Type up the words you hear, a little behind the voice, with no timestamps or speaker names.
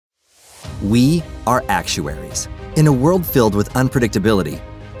We are actuaries. In a world filled with unpredictability,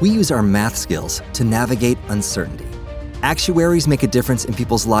 we use our math skills to navigate uncertainty. Actuaries make a difference in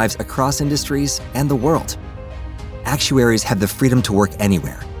people's lives across industries and the world. Actuaries have the freedom to work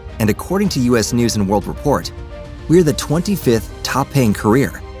anywhere, and according to U.S. News & World Report, we're the 25th top-paying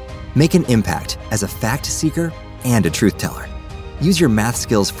career. Make an impact as a fact seeker and a truth teller. Use your math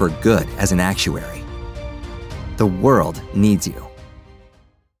skills for good as an actuary. The world needs you.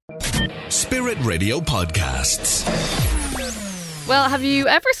 Spirit Radio Podcasts. Well, have you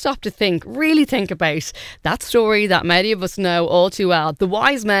ever stopped to really think about that story that many of us know all too well? The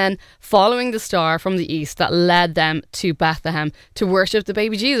wise men following the star from the east that led them to Bethlehem to worship the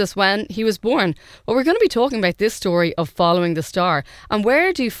baby Jesus when he was born. Well, we're going to be talking about this story of following the star. And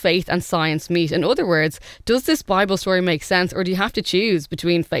where do faith and science meet? In other words, does this Bible story make sense, or do you have to choose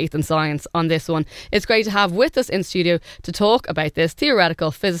between faith and science on this one? It's great to have with us in studio to talk about this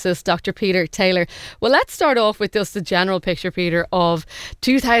theoretical physicist, Dr. Peter Taylor. Well, let's start off with just the general picture, Peter, of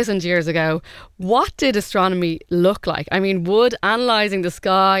 2,000 years ago. What did astronomy look like? I mean, would analysing the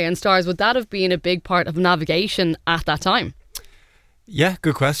sky and stars, would that have been a big part of navigation at that time? Yeah,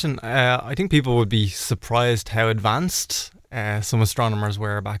 good question. I think people would be surprised how advanced some astronomers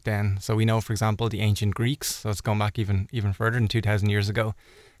were back then. So we know, for example, the ancient Greeks, so it's going back even further than 2,000 years ago.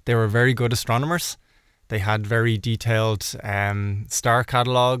 They were very good astronomers. They had very detailed star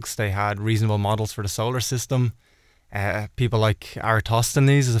catalogues. They had reasonable models for the solar system. People like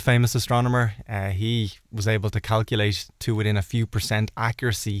Eratosthenes is a famous astronomer. He was able to calculate to within a few %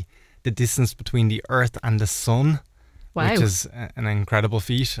 accuracy the distance between the Earth and the Sun, which is an incredible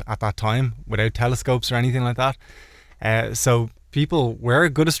feat at that time without telescopes or anything like that. So people were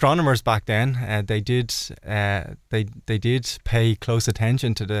good astronomers back then. They did pay close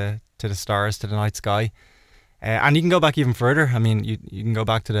attention to the stars, to the night sky. And you can go back even further. I mean, you can go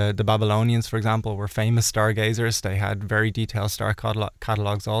back to the Babylonians, for example, were famous stargazers. They had very detailed star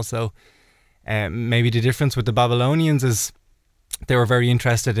catalogues also. Maybe the difference with the Babylonians is they were very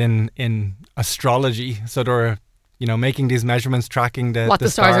interested in astrology. So they were, making these measurements, tracking what the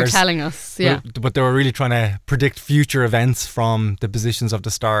stars are telling us. Yeah. But they were really trying to predict future events from the positions of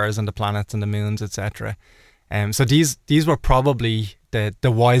the stars and the planets and the moons, etc. So these were probably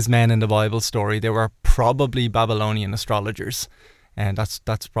the wise men in the Bible story. They were probably Babylonian astrologers. And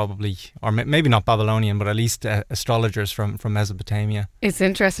that's probably, or maybe not Babylonian, but at least astrologers from Mesopotamia. It's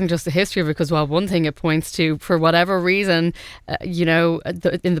interesting just the history of it, because one thing it points to, for whatever reason, in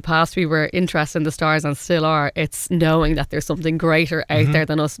the past we were interested in the stars and still are. It's knowing that there's something greater out there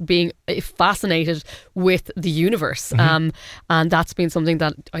than us, being fascinated with the universe. And that's been something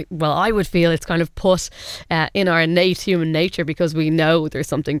that, I would feel it's kind of put in our innate human nature, because we know there's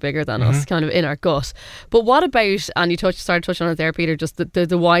something bigger than us, kind of in our gut. But what about, and you started touching on it there, Peter, just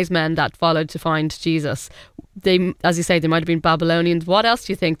the wise men that followed to find Jesus. They, as you say, they might have been Babylonians. What else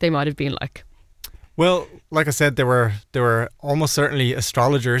do you think they might have been like? Well, like I said, they were almost certainly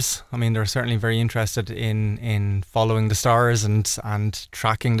astrologers. I mean, they were certainly very interested in following the stars and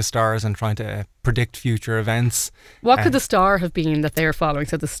tracking the stars and trying to predict future events. What could the star have been that they were following?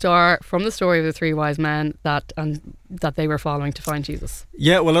 So the star from the story of the three wise men that they were following to find Jesus.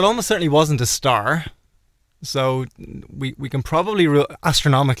 Yeah, well, it almost certainly wasn't a star. So we can probably rule,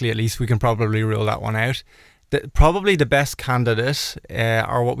 astronomically at least, we can probably rule that one out. Probably the best candidate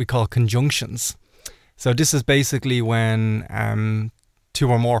are what we call conjunctions. So this is basically when two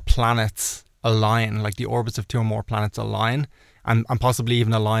or more planets align, like the orbits of two or more planets align, and possibly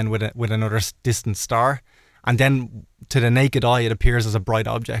even align with another distant star. And then to the naked eye, it appears as a bright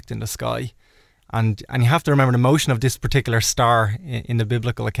object in the sky. And you have to remember the motion of this particular star in the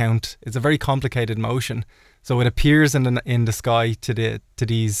biblical account is a very complicated motion. So it appears in the sky to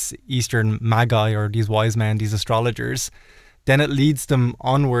these Eastern magi, or these wise men, these astrologers. Then it leads them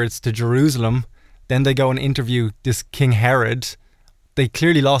onwards to Jerusalem. Then they go and interview this King Herod. They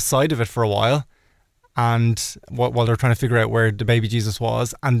clearly lost sight of it for a while, and while they're trying to figure out where the baby Jesus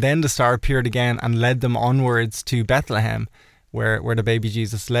was. And then the star appeared again and led them onwards to Bethlehem, where the baby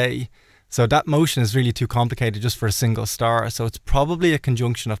Jesus lay. So that motion is really too complicated just for a single star. So it's probably a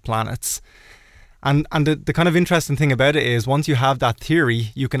conjunction of planets. And the kind of interesting thing about it is, once you have that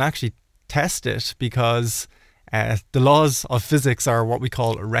theory, you can actually test it, because the laws of physics are what we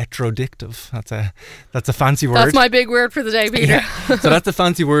call retrodictive. That's a fancy word. That's my big word for the day, Peter. Yeah. So that's a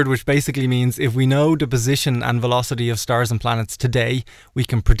fancy word, which basically means if we know the position and velocity of stars and planets today, we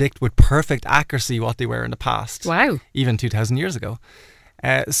can predict with perfect accuracy what they were in the past. Wow. Even 2,000 years ago.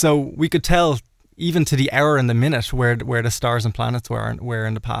 So we could tell even to the hour and the minute where the stars and planets were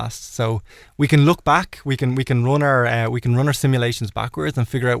in the past. So we can look back, we can run our simulations backwards and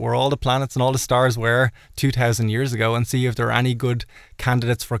figure out where all the planets and all the stars were 2,000 years ago, and see if there are any good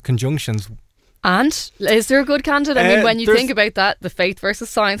candidates for conjunctions. And is there a good candidate? I mean, when you think about that, the faith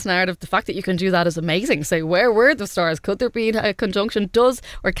versus science narrative, the fact that you can do that is amazing. So where were the stars? Could there be a conjunction?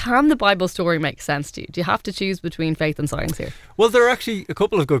 Can the Bible story make sense to you? Do you have to choose between faith and science here? Well, there are actually a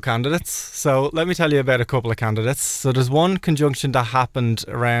couple of good candidates. So let me tell you about a couple of candidates. So there's one conjunction that happened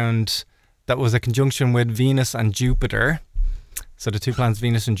that was a conjunction with Venus and Jupiter. So the two planets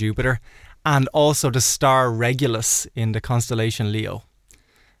Venus and Jupiter, and also the star Regulus in the constellation Leo.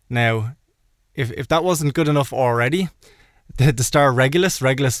 Now, if that wasn't good enough already, the star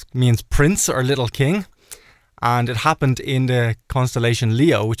Regulus means prince or little king, and it happened in the constellation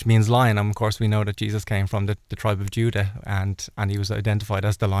Leo, which means lion. And of course, we know that Jesus came from the tribe of Judah, and he was identified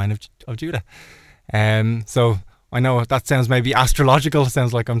as the Lion of Judah. So I know that sounds maybe astrological. It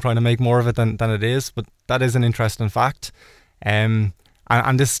sounds like I'm trying to make more of it than it is, but that is an interesting fact. And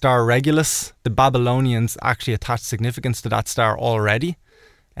this star Regulus, the Babylonians actually attached significance to that star already.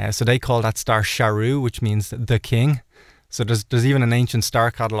 So they call that star Sharu, which means the king. So there's even an ancient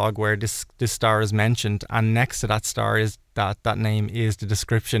star catalogue where this star is mentioned, and next to that star is that name is the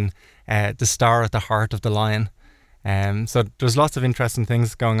description, the star at the heart of the lion. So there's lots of interesting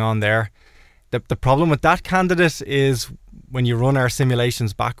things going on there. The problem with that candidate is when you run our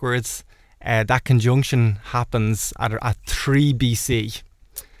simulations backwards, that conjunction happens at 3 BC,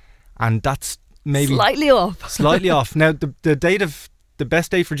 and that's maybe slightly off. Now the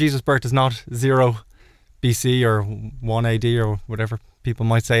best date for Jesus' birth is not 0 BC or 1 AD or whatever people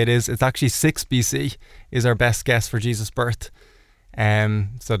might say it is. It's actually 6 BC is our best guess for Jesus' birth.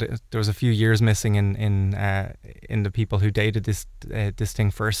 So there was a few years missing in the people who dated this thing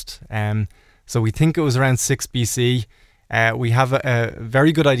first. So we think it was around 6 BC. We have a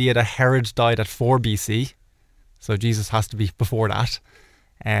very good idea that Herod died at 4 BC. So Jesus has to be before that.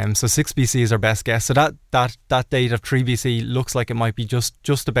 So 6 BC is our best guess. So that date of 3 BC looks like it might be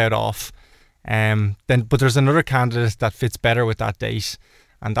just about off. But there's another candidate that fits better with that date,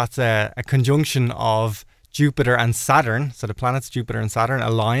 and that's a conjunction of Jupiter and Saturn. So the planets Jupiter and Saturn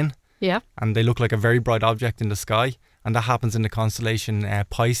align. Yeah. And they look like a very bright object in the sky, and that happens in the constellation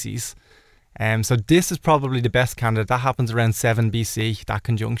Pisces. So this is probably the best candidate. That happens around 7 BC, that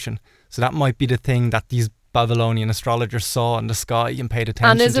conjunction. So that might be the thing that these Babylonian astrologers saw in the sky and paid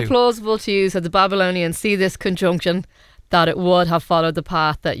attention to. And is it plausible to use that the Babylonians see this conjunction, that it would have followed the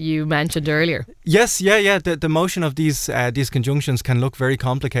path that you mentioned earlier? Yes, yeah. The motion of these conjunctions can look very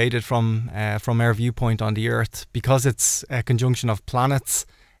complicated from our viewpoint on the Earth, because it's a conjunction of planets,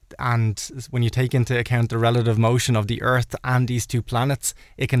 and when you take into account the relative motion of the Earth and these two planets,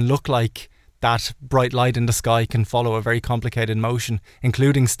 it can look like that bright light in the sky can follow a very complicated motion,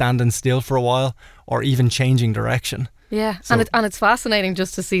 including standing still for a while or even changing direction. Yeah, so, and it's fascinating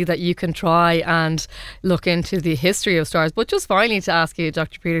just to see that you can try and look into the history of stars. But just finally to ask you,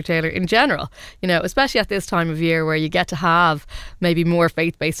 Dr. Peter Taylor, in general, especially at this time of year where you get to have maybe more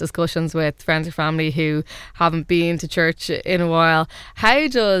faith-based discussions with friends or family who haven't been to church in a while, how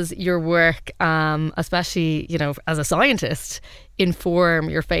does your work, especially, as a scientist, inform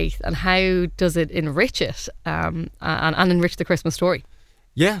your faith, and how does it enrich it and enrich the Christmas story?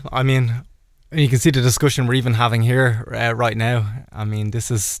 Yeah, I mean, you can see the discussion we're even having here right now. I mean,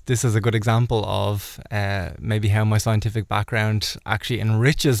 this is a good example of maybe how my scientific background actually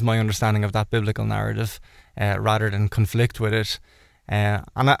enriches my understanding of that biblical narrative rather than conflict with it. And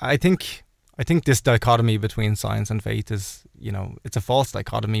I think this dichotomy between science and faith is, it's a false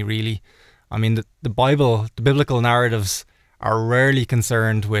dichotomy, really. I mean, the biblical narratives are rarely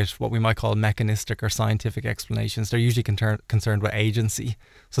concerned with what we might call mechanistic or scientific explanations. They're usually concerned with agency.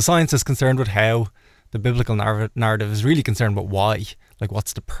 So science is concerned with how. The biblical narrative is really concerned with why, like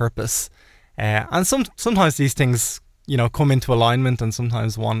what's the purpose. And sometimes these things, come into alignment, and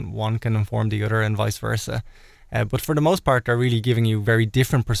sometimes one can inform the other and vice versa. But for the most part, they're really giving you very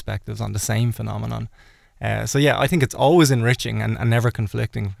different perspectives on the same phenomenon. So yeah, I think it's always enriching and never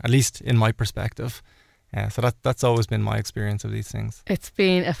conflicting, at least in my perspective. So that's always been my experience of these things. It's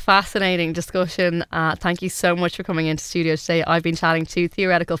been a fascinating discussion. Thank you so much for coming into studio today. I've been chatting to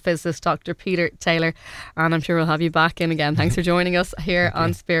theoretical physicist Dr. Peter Taylor, and I'm sure we'll have you back in again. Thanks for joining us here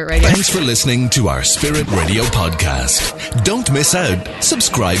on Spirit Radio. Thanks for listening to our Spirit Radio podcast. Don't miss out.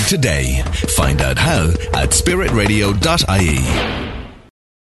 Subscribe today. Find out how at spiritradio.ie.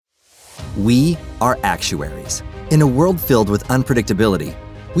 We are actuaries. In a world filled with unpredictability,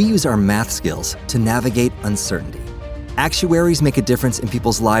 we use our math skills to navigate uncertainty. Actuaries make a difference in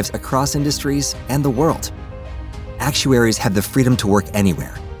people's lives across industries and the world. Actuaries have the freedom to work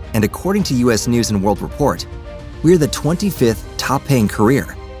anywhere, and according to U.S. News & World Report, we're the 25th top-paying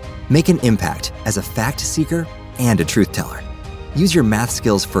career. Make an impact as a fact seeker and a truth teller. Use your math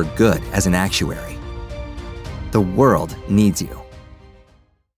skills for good as an actuary. The world needs you.